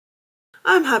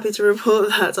I'm happy to report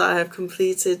that I have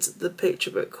completed the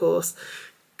picture book course.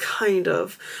 Kind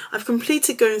of. I've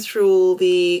completed going through all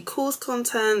the course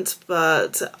content,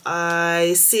 but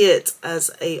I see it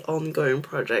as a ongoing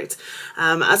project.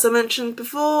 As I mentioned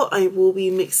before, I will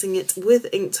be mixing it with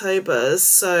Inktober,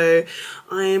 so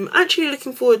I'm actually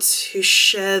looking forward to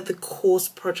share the course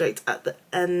project at the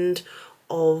end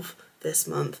of this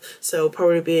month, so it'll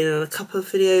probably be in a couple of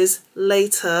videos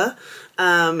later.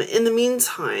 In the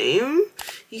meantime,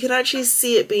 you can actually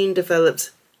see it being developed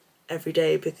every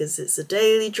day because it's a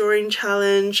daily drawing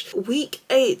challenge. Week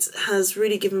 8 has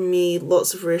really given me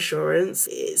lots of reassurance.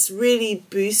 It's really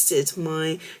boosted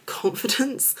my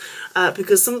confidence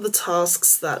because some of the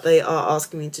tasks that they are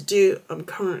asking me to do I'm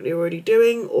currently already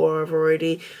doing, or I've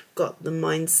already got the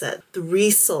mindset. The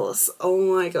resource,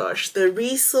 oh my gosh, the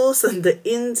resource and the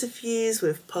interviews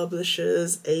with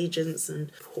publishers, agents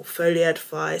and portfolio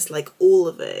advice, like all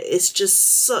of it. It's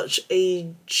just such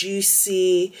a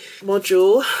juicy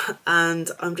module and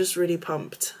I'm just really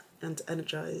pumped and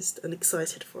energized and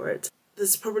excited for it.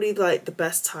 This is probably like the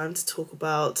best time to talk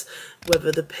about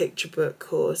whether the picture book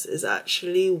course is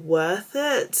actually worth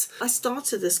it. I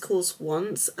started this course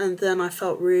once and then I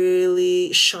felt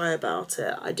really shy about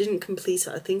it. I didn't complete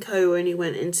it. I think I only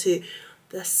went into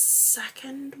the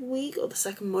second week or the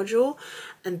second module,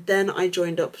 and then I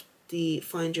joined up the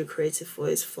Find Your Creative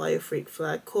Voice Fly Your Freak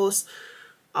Flag course.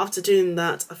 After doing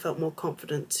that, I felt more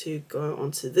confident to go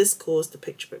onto this course, the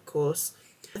picture book course.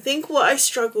 I think what I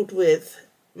struggled with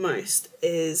most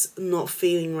is not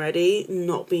feeling ready,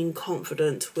 not being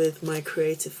confident with my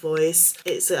creative voice.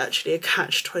 It's actually a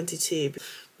catch-22.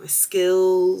 My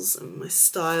skills and my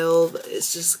style,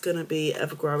 it's just gonna be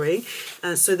ever growing,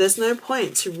 and so there's no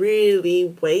point to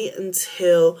really wait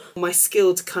until my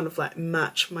skill to kind of like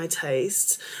match my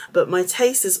taste. But my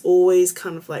taste is always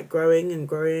kind of like growing and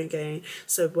growing again,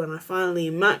 so when I finally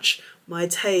match my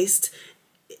taste,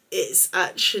 it's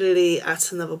actually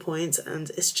at another point and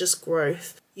it's just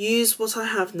growth. Use what I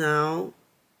have now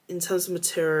in terms of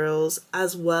materials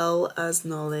as well as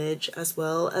knowledge as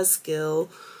well as skill,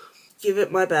 give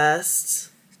it my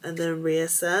best and then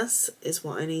reassess is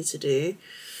what I need to do.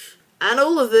 And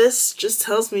all of this just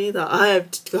tells me that I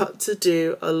have got to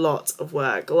do a lot of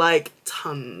work, like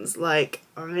tons. Like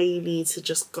I need to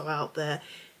just go out there,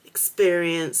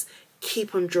 experience,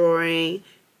 keep on drawing,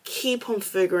 keep on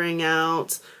figuring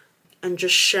out and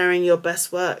just sharing your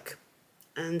best work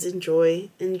and enjoy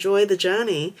the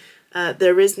journey.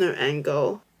 There is no end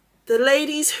goal. The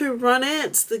ladies who run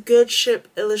it, the Good Ship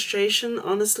Illustration,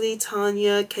 honestly,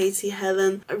 Tanya, Katie,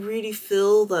 Helen, I really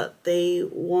feel that they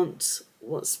want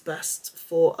what's best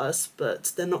for us,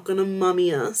 but they're not gonna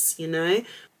mummy us, you know?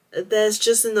 There's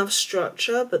just enough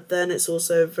structure, but then it's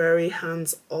also a very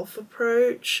hands-off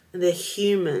approach, and they're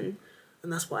human,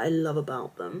 and that's what I love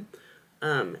about them.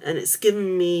 And it's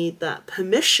given me that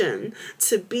permission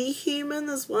to be human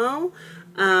as well,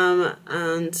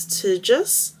 and to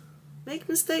just make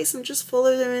mistakes and just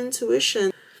follow their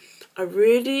intuition. I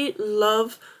really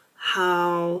love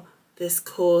how this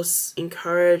course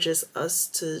encourages us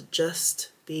to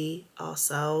just be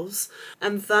ourselves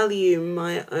and value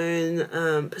my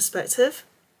own perspective,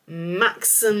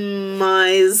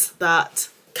 maximize that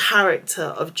character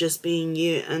of just being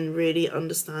you and really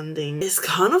understanding. It's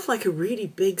kind of like a really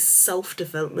big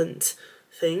self-development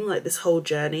thing, like this whole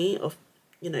journey of,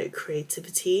 you know,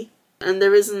 creativity. And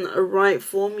there isn't a right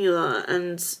formula,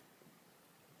 and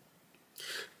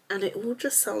it all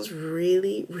just sounds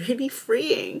really, really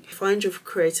freeing. Find Your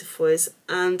Creative Voice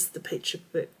and the picture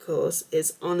book course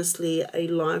is honestly a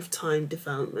lifetime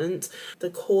development. The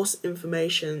course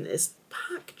information is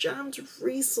packed jammed with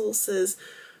resources,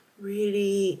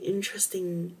 really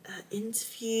interesting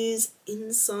interviews,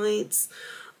 insights.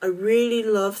 I really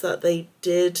love that they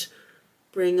did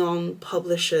bring on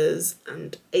publishers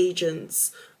and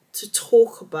agents to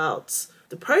talk about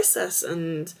the process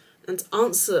and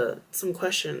answer some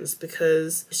questions,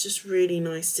 because it's just really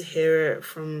nice to hear it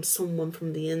from someone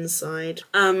from the inside.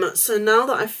 So now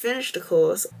that I've finished the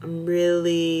course, I'm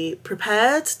really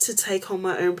prepared to take on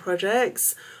my own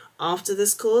projects after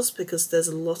this course, because there's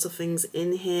a lot of things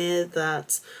in here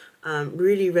that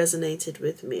really resonated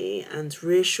with me and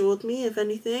reassured me. If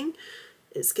anything,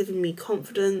 it's given me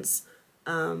confidence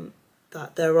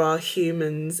that there are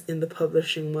humans in the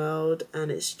publishing world,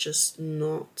 and it's just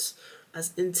not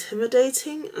as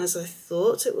intimidating as I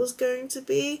thought it was going to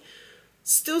be.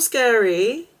 Still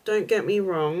scary, don't get me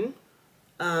wrong,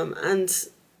 and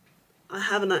I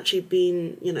haven't actually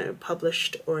been, you know,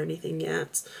 published or anything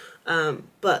yet,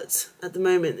 but at the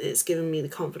moment it's given me the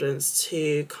confidence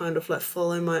to kind of like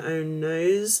follow my own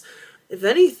nose. If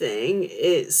anything,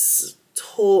 it's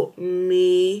taught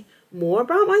me more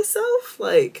about myself.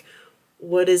 Like,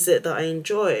 what is it that I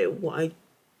enjoy, what I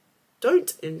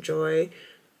don't enjoy,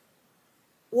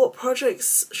 what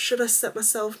projects should I set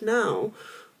myself now,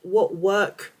 what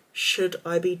work should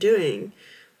I be doing.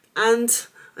 And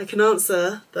I can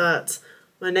answer that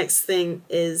my next thing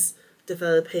is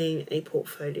developing a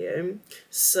portfolio.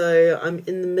 So I'm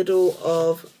in the middle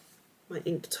of my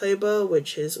Inktober,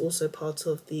 which is also part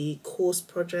of the course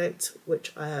project,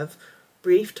 which I have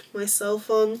briefed myself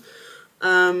on.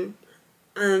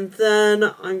 And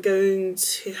then I'm going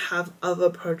to have other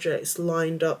projects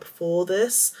lined up for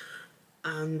this.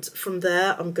 And from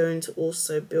there, I'm going to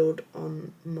also build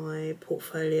on my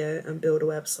portfolio and build a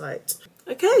website.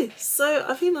 Okay, so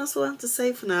I think that's all I have to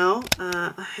say for now.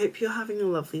 I hope you're having a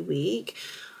lovely week.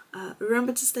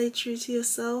 Remember to stay true to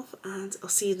yourself, and I'll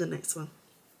see you in the next one.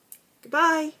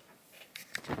 Goodbye.